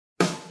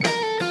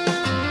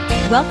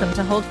Welcome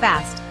to Hold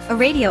Fast, a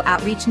radio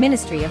outreach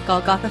ministry of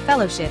Golgotha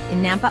Fellowship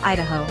in Nampa,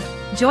 Idaho.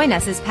 Join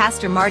us as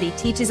Pastor Marty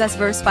teaches us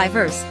verse by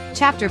verse,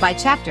 chapter by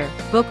chapter,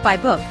 book by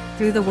book,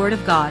 through the Word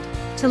of God.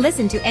 To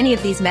listen to any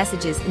of these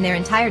messages in their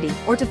entirety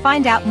or to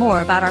find out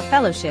more about our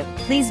fellowship,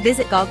 please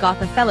visit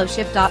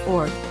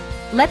golgothafellowship.org.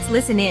 Let's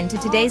listen in to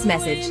today's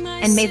message,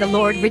 and may the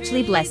Lord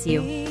richly bless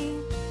you.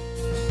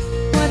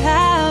 What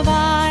have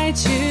I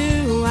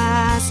to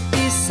ask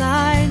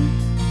beside?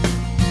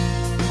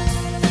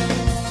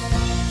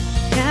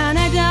 Can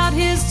I doubt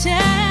His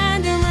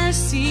tender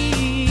mercy,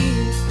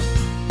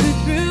 who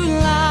through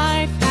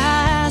life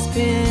has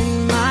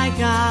been my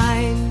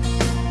guide?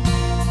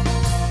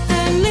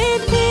 And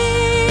lead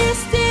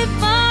peace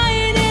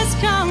divine His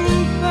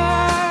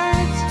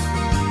comfort,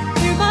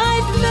 through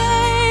my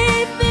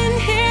faith in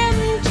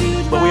Him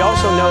to dwell. But we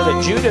also know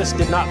that Judas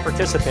did not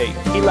participate.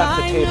 He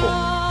left the table.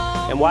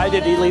 And why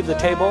did he leave the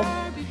table?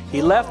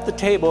 He left the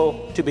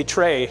table to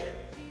betray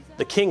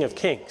the King of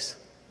Kings,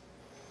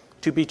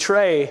 to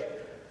betray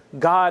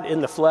God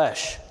in the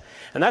flesh.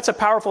 And that's a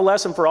powerful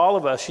lesson for all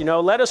of us. You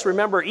know, let us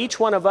remember, each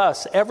one of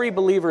us, every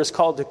believer is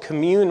called to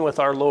commune with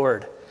our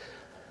Lord.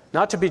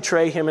 Not to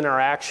betray Him in our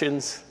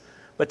actions,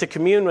 but to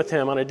commune with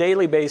Him on a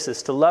daily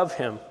basis, to love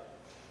Him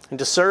and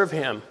to serve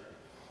Him.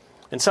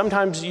 And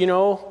sometimes, you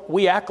know,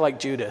 we act like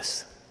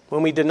Judas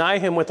when we deny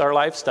Him with our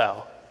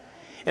lifestyle.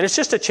 And it's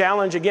just a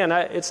challenge. Again,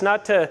 it's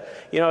not to,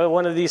 you know,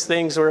 one of these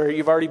things where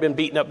you've already been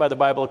beaten up by the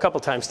Bible a couple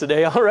times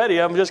today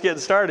already. I'm just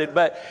getting started.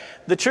 But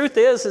the truth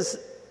is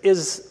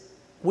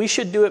we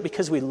should do it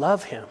because we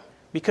love Him,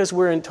 because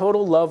we're in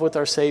total love with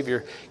our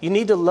Savior. You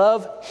need to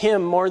love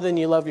Him more than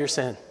you love your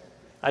sin.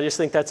 I just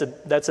think that's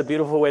a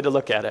beautiful way to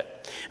look at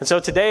it. And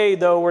so today,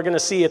 though, we're going to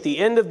see at the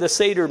end of the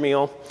Seder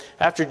meal,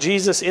 after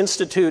Jesus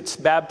institutes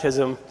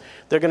baptism,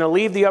 they're going to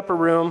leave the upper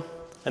room,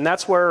 and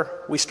that's where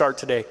we start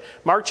today.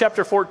 Mark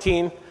chapter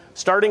 14,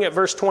 starting at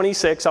verse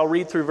 26, I'll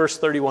read through verse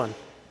 31.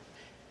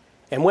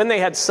 And when they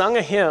had sung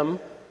a hymn,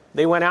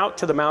 they went out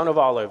to the Mount of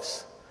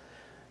Olives.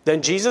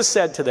 Then Jesus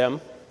said to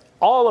them,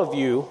 "All of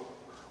you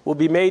will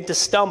be made to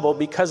stumble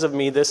because of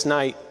me this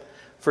night.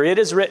 For it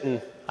is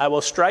written, I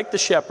will strike the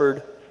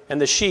shepherd,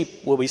 and the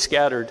sheep will be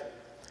scattered.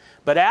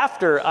 But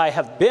after I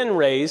have been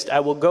raised,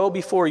 I will go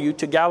before you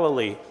to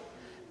Galilee."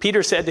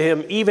 Peter said to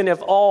him, "Even if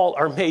all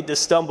are made to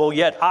stumble,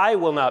 yet I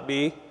will not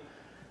be."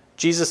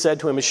 Jesus said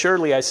to him,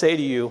 "Surely I say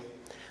to you,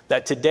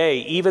 that today,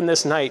 even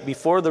this night,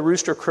 before the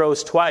rooster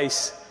crows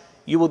twice,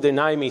 you will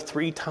deny me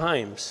 3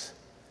 times.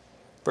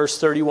 Verse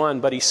 31,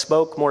 but he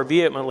spoke more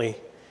vehemently,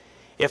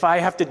 "If I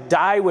have to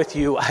die with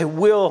you, I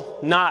will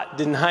not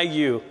deny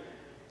you."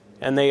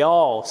 And they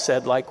all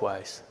said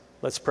likewise.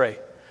 Let's pray.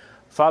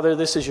 Father,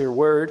 this is your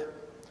word.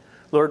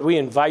 Lord, we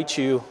invite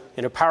you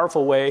in a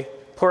powerful way.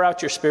 Pour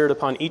out your Spirit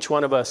upon each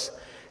one of us.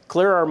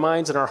 Clear our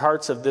minds and our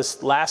hearts of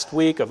this last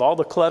week, of all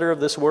the clutter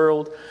of this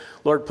world.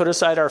 Lord, put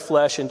aside our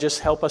flesh and just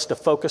help us to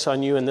focus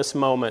on you in this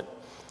moment.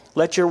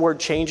 Let your word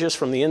change us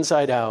from the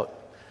inside out.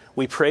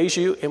 We praise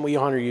you and we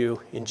honor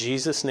you. In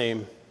Jesus'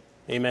 name,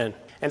 amen.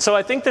 And so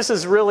I think this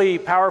is really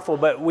powerful,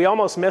 but we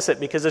almost miss it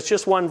because it's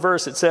just one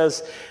verse. It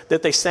says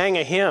that they sang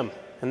a hymn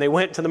and they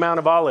went to the Mount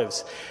of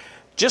Olives.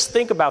 Just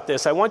think about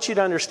this. I want you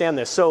to understand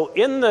this. So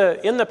in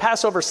the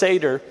Passover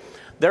Seder,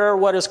 there are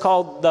what is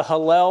called the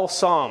Hallel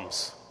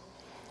Psalms.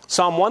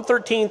 Psalm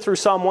 113 through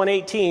Psalm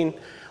 118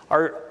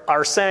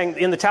 are sang.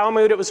 In the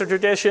Talmud, it was a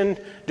tradition.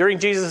 During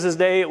Jesus'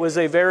 day, it was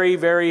a very,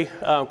 very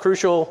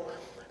crucial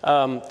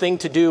thing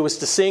to do, was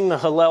to sing the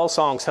Hallel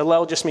songs.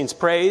 Hallel just means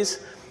praise.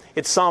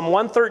 It's Psalm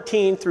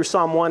 113 through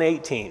Psalm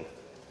 118.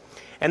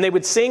 And they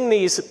would sing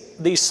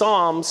these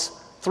psalms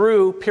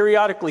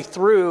periodically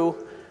through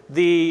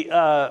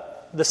the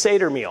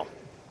Seder meal.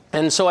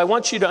 And so I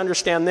want you to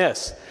understand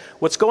this.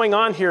 What's going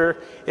on here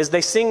is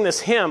they sing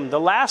this hymn. The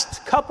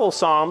last couple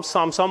psalms,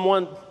 Psalm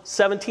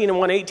 117 and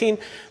 118,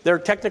 they're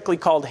technically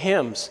called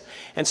hymns.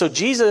 And so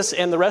Jesus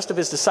and the rest of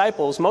his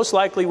disciples most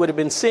likely would have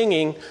been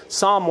singing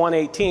Psalm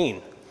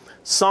 118.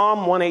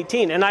 Psalm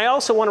 118. And I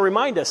also want to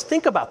remind us,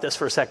 think about this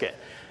for a second.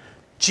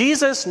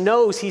 Jesus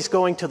knows he's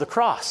going to the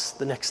cross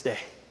the next day.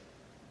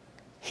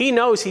 He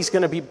knows he's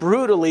going to be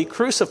brutally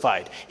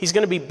crucified. He's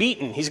going to be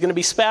beaten. He's going to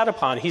be spat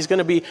upon. He's going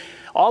to be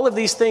all of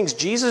these things.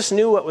 Jesus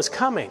knew what was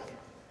coming.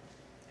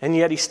 And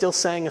yet he still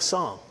sang a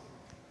song.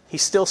 He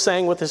still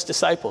sang with his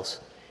disciples.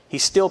 He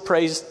still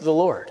praised the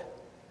Lord.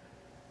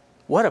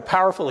 What a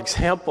powerful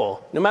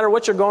example. No matter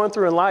what you're going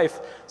through in life,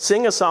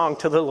 sing a song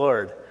to the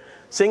Lord.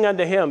 Sing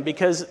unto him,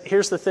 because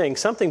here's the thing.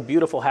 Something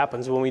beautiful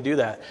happens when we do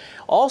that.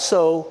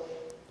 Also,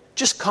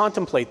 just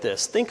contemplate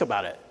this. Think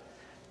about it.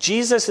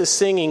 Jesus is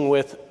singing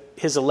with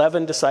his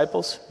 11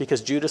 disciples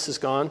because Judas is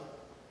gone.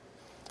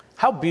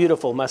 How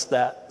beautiful must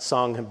that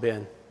song have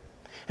been?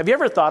 Have you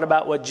ever thought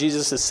about what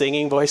Jesus'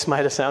 singing voice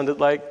might have sounded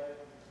like?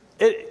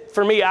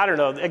 For me, I don't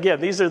know. Again,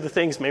 these are the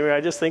things maybe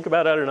I just think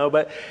about, I don't know.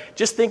 But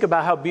just think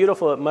about how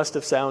beautiful it must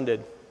have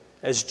sounded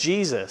as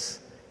Jesus,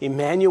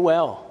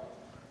 Emmanuel,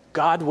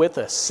 God with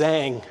us,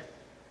 sang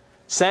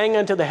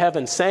unto the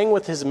heavens, sang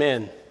with his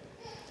men.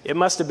 It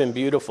must have been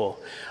beautiful.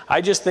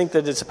 I just think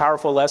that it's a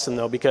powerful lesson,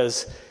 though,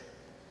 because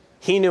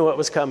he knew what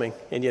was coming,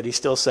 and yet he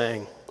still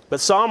sang. But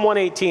Psalm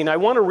 118, I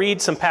want to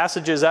read some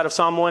passages out of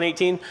Psalm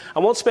 118. I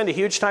won't spend a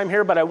huge time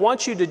here, but I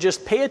want you to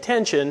just pay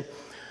attention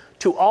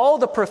to all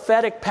the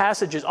prophetic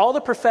passages, all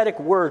the prophetic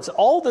words,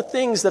 all the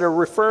things that are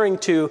referring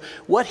to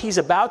what he's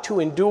about to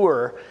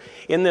endure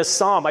in this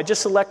psalm. I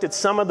just selected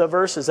some of the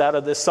verses out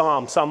of this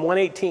psalm, Psalm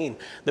 118.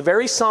 The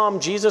very psalm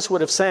Jesus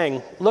would have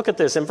sang. Look at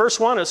this. In verse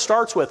 1, it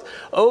starts with,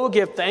 "Oh,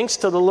 give thanks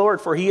to the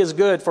Lord, for he is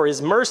good, for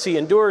his mercy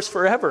endures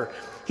forever."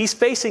 He's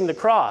facing the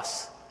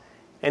cross,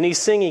 and he's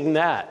singing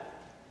that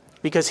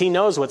because he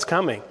knows what's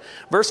coming.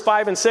 Verse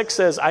 5 and 6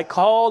 says, "I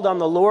called on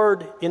the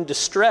Lord in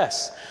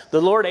distress.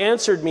 The Lord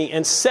answered me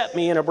and set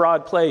me in a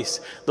broad place.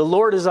 The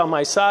Lord is on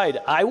my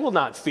side. I will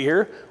not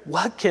fear.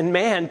 What can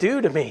man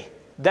do to me?"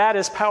 That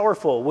is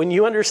powerful. When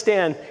you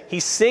understand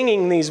he's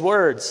singing these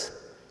words,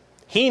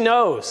 he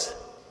knows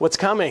what's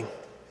coming.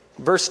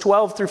 Verse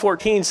 12 through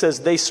 14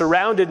 says, "They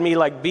surrounded me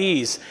like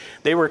bees.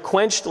 They were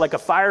quenched like a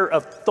fire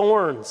of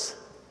thorns."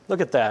 Look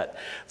at that.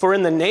 "For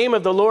in the name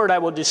of the Lord I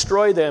will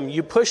destroy them.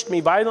 You pushed me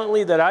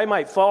violently that I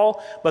might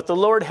fall, but the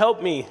Lord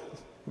helped me."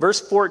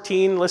 Verse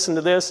 14, listen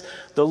to this.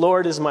 "The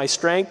Lord is my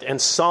strength and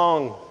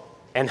song,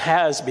 and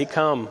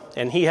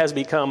he has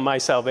become my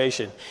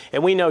salvation."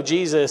 And we know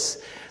Jesus,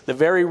 the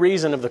very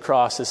reason of the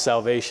cross is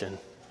salvation.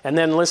 And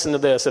then listen to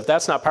this. If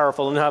that's not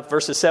powerful enough,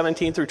 verses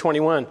 17 through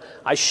 21,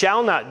 "I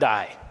shall not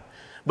die,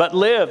 but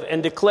live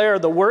and declare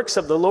the works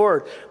of the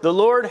Lord. The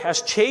Lord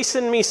has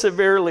chastened me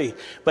severely,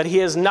 but he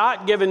has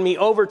not given me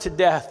over to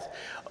death.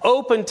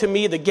 Open to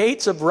me the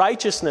gates of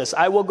righteousness.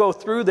 I will go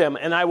through them,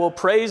 and I will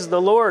praise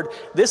the Lord.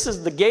 This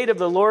is the gate of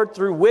the Lord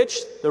through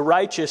which the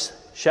righteous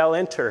shall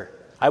enter.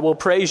 I will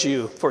praise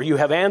you, for you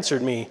have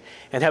answered me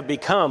and have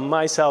become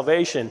my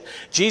salvation."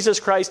 Jesus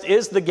Christ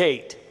is the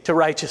gate to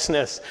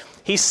righteousness.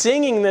 He's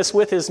singing this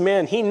with his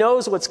men. He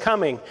knows what's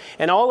coming.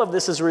 And all of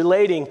this is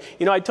relating.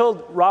 You know, I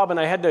told Robin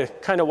I had to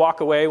kind of walk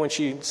away when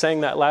she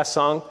sang that last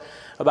song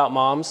about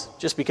moms,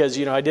 just because,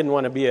 you know, I didn't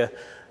want to be a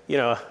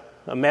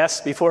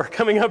mess before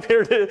coming up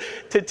here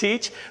to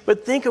teach.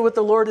 But think of what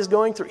the Lord is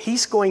going through.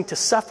 He's going to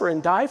suffer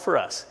and die for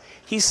us.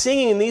 He's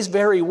singing these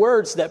very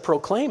words that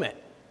proclaim it,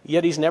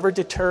 yet he's never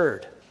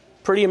deterred.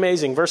 Pretty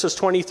amazing. Verses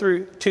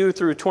 22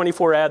 through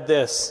 24 add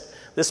this.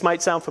 This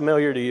might sound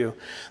familiar to you.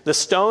 "The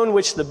stone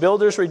which the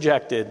builders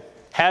rejected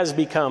has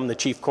become the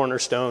chief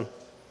cornerstone.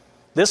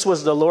 This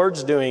was the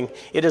Lord's doing.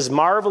 It is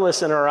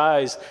marvelous in our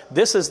eyes.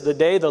 This is the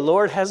day the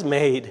Lord has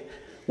made.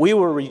 We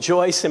will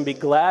rejoice and be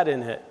glad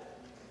in it."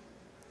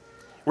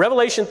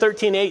 Revelation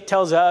 13:8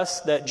 tells us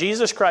that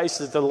Jesus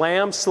Christ is the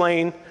Lamb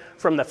slain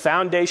from the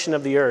foundation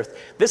of the earth.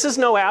 This is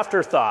no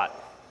afterthought.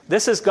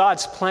 This is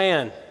God's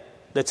plan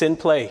that's in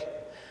play.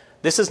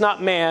 This is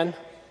not man.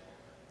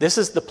 This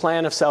is the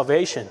plan of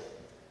salvation.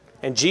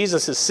 And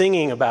Jesus is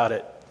singing about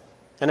it.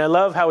 And I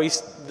love how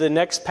the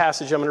next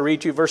passage I'm going to read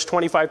to you, verse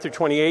 25 through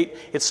 28,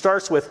 it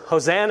starts with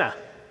Hosanna,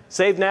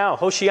 save now,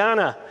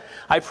 Hoshiana.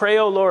 "I pray,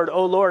 O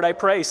Lord, I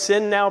pray,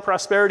 send now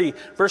prosperity."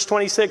 Verse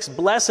 26,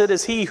 "Blessed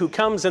is he who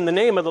comes in the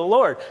name of the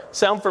Lord."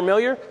 Sound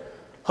familiar?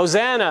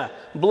 Hosanna,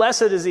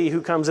 blessed is he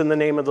who comes in the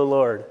name of the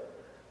Lord.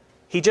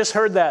 He just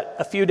heard that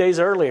a few days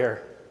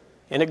earlier.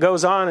 And it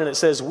goes on and it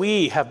says,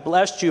 "We have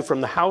blessed you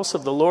from the house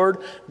of the Lord.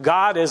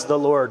 God is the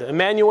Lord."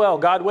 Emmanuel,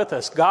 God with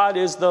us. God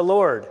is the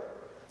Lord.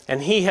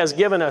 And he has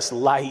given us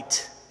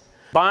light.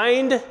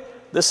 "Bind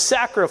the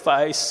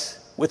sacrifice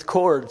with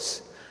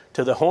cords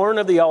to the horn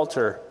of the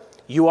altar.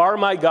 You are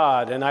my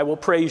God, and I will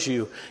praise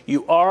you.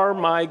 You are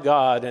my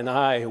God, and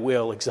I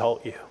will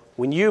exalt you."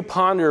 When you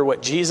ponder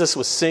what Jesus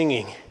was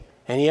singing,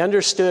 and he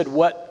understood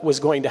what was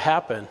going to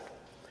happen,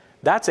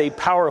 that's a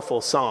powerful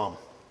psalm.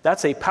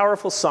 That's a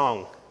powerful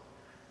song.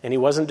 And he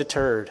wasn't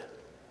deterred.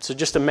 So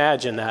just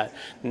imagine that.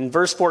 In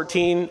verse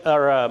 14,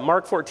 or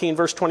Mark 14,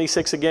 verse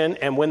 26 again,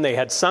 "And when they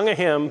had sung a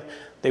hymn,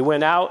 they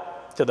went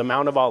out to the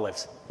Mount of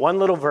Olives." One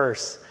little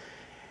verse.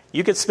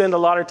 You could spend a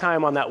lot of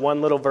time on that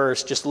one little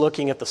verse just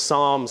looking at the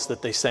psalms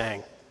that they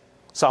sang.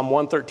 Psalm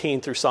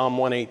 113 through Psalm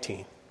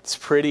 118. It's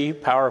pretty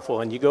powerful.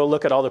 And you go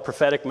look at all the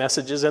prophetic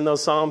messages in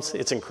those psalms,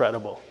 it's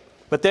incredible.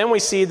 But then we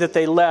see that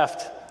they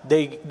left.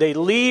 They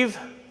leave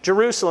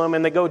Jerusalem,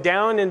 and they go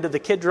down into the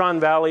Kidron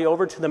Valley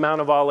over to the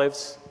Mount of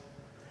Olives,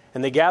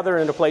 and they gather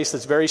in a place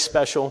that's very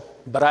special.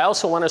 But I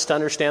also want us to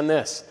understand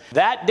this.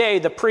 That day,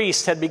 the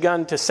priests had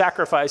begun to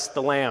sacrifice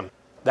the lamb.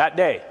 That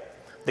day.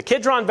 The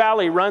Kidron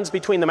Valley runs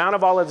between the Mount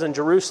of Olives and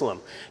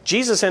Jerusalem.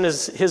 Jesus and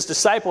his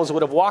disciples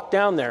would have walked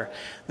down there.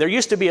 There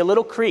used to be a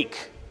little creek,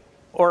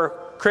 or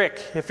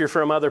crick if you're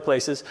from other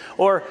places,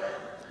 or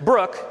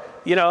brook.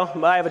 You know,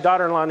 I have a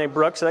daughter-in-law named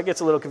Brooke, so that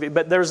gets a little confusing.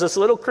 But there's this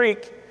little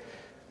creek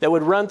that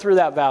would run through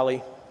that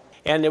valley,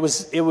 and it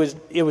was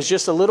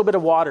just a little bit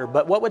of water.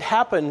 But what would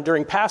happen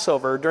during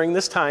Passover, during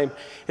this time,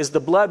 is the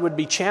blood would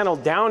be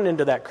channeled down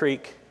into that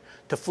creek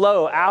to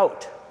flow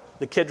out,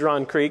 the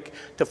Kidron Creek,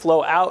 to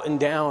flow out and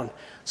down.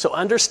 So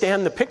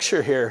understand the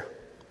picture here.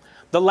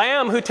 The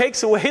Lamb who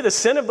takes away the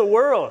sin of the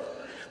world,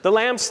 the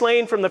Lamb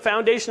slain from the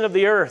foundation of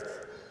the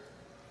earth,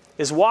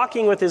 is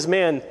walking with his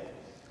men,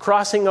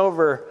 crossing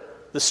over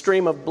the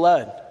stream of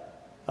blood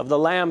of the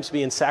lambs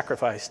being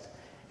sacrificed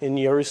in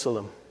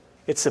Jerusalem.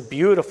 It's a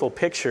beautiful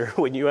picture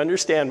when you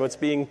understand what's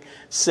being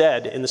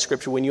said in the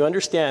scripture. When you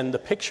understand the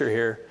picture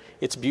here,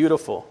 it's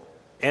beautiful.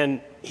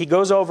 And he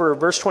goes over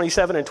verse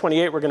 27 and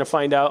 28, we're going to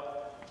find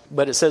out.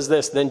 But it says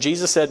this, "Then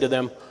Jesus said to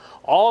them,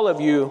 'All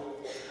of you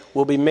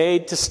will be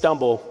made to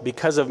stumble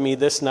because of me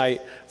this night,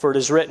 for it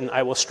is written,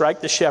 I will strike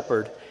the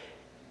shepherd,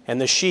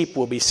 and the sheep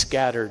will be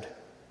scattered.'"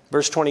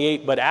 Verse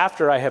 28, "But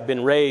after I have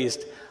been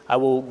raised, I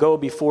will go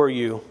before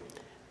you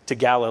to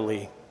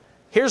Galilee."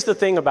 Here's the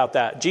thing about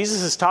that.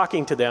 Jesus is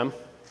talking to them.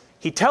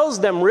 He tells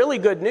them really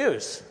good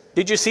news.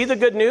 Did you see the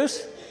good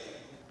news?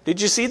 Did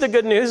you see the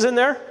good news in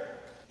there?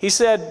 He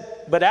said,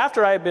 "But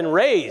after I have been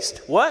raised,"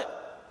 what?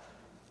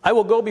 "I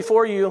will go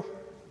before you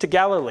to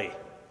Galilee."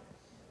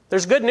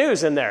 There's good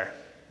news in there.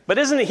 But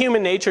isn't it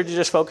human nature to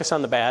just focus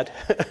on the bad?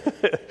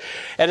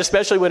 And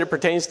especially when it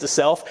pertains to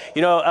self.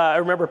 You know, I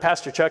remember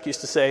Pastor Chuck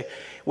used to say,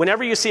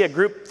 whenever you see a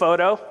group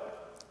photo,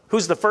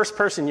 who's the first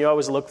person you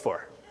always look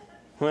for?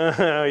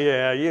 Oh,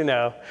 yeah, you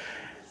know.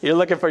 You're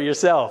looking for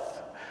yourself.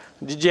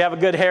 Did you have a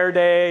good hair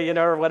day,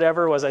 or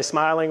whatever? Was I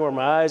smiling? Were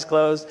my eyes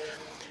closed?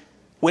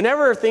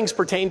 Whenever things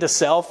pertain to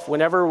self,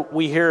 whenever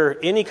we hear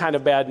any kind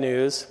of bad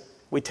news,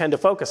 we tend to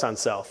focus on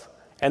self.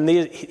 And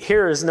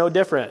here is no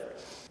different.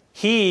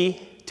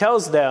 He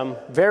tells them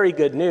very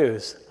good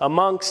news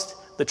amongst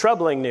the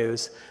troubling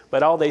news,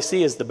 but all they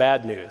see is the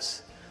bad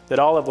news, that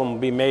all of them will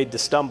be made to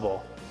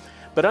stumble.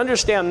 But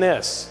understand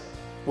this.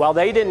 While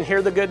they didn't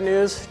hear the good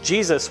news,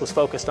 Jesus was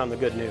focused on the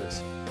good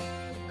news.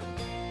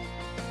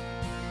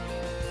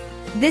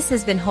 This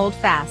has been Hold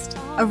Fast,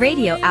 a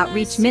radio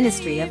outreach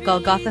ministry of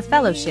Golgotha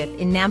Fellowship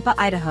in Nampa,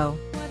 Idaho.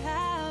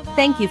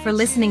 Thank you for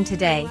listening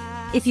today.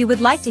 If you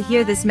would like to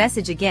hear this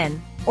message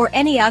again, or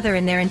any other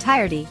in their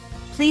entirety,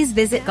 please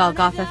visit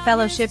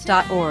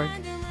golgothafellowship.org.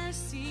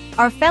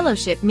 Our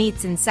fellowship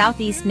meets in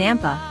Southeast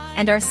Nampa,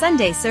 and our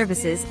Sunday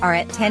services are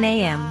at 10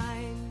 a.m.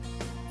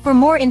 For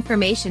more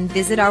information,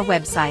 visit our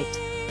website.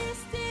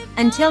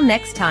 Until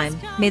next time,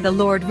 may the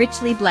Lord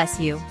richly bless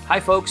you. Hi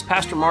folks,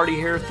 Pastor Marty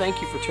here. Thank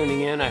you for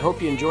tuning in. I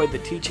hope you enjoyed the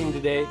teaching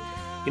today.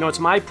 It's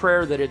my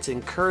prayer that it's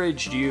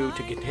encouraged you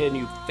to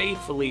continue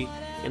faithfully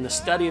in the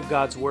study of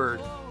God's Word.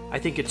 I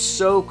think it's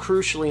so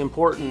crucially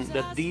important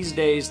that these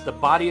days the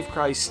body of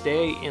Christ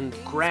stay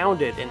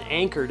grounded and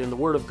anchored in the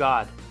Word of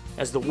God.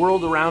 As the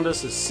world around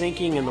us is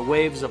sinking in the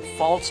waves of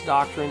false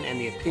doctrine and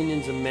the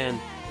opinions of men,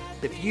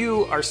 if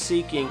you are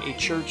seeking a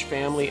church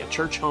family, a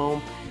church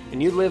home,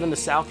 and you live in the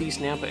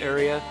Southeast Nampa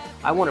area,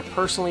 I want to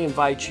personally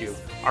invite you.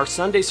 Our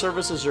Sunday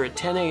services are at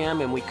 10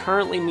 a.m. and we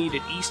currently meet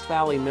at East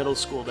Valley Middle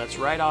School. That's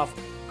right off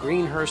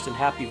Greenhurst and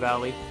Happy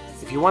Valley.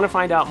 If you want to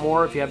find out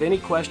more, if you have any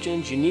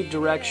questions, you need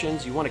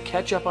directions, you want to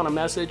catch up on a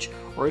message,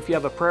 or if you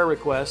have a prayer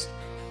request,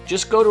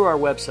 just go to our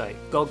website,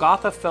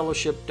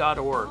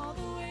 golgothafellowship.org.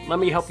 Let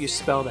me help you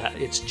spell that.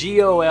 It's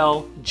GOLGOTHA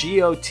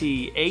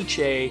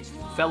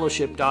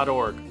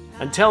fellowship.org.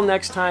 Until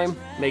next time,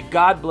 may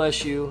God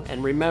bless you,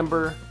 and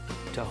remember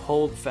to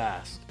hold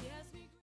fast.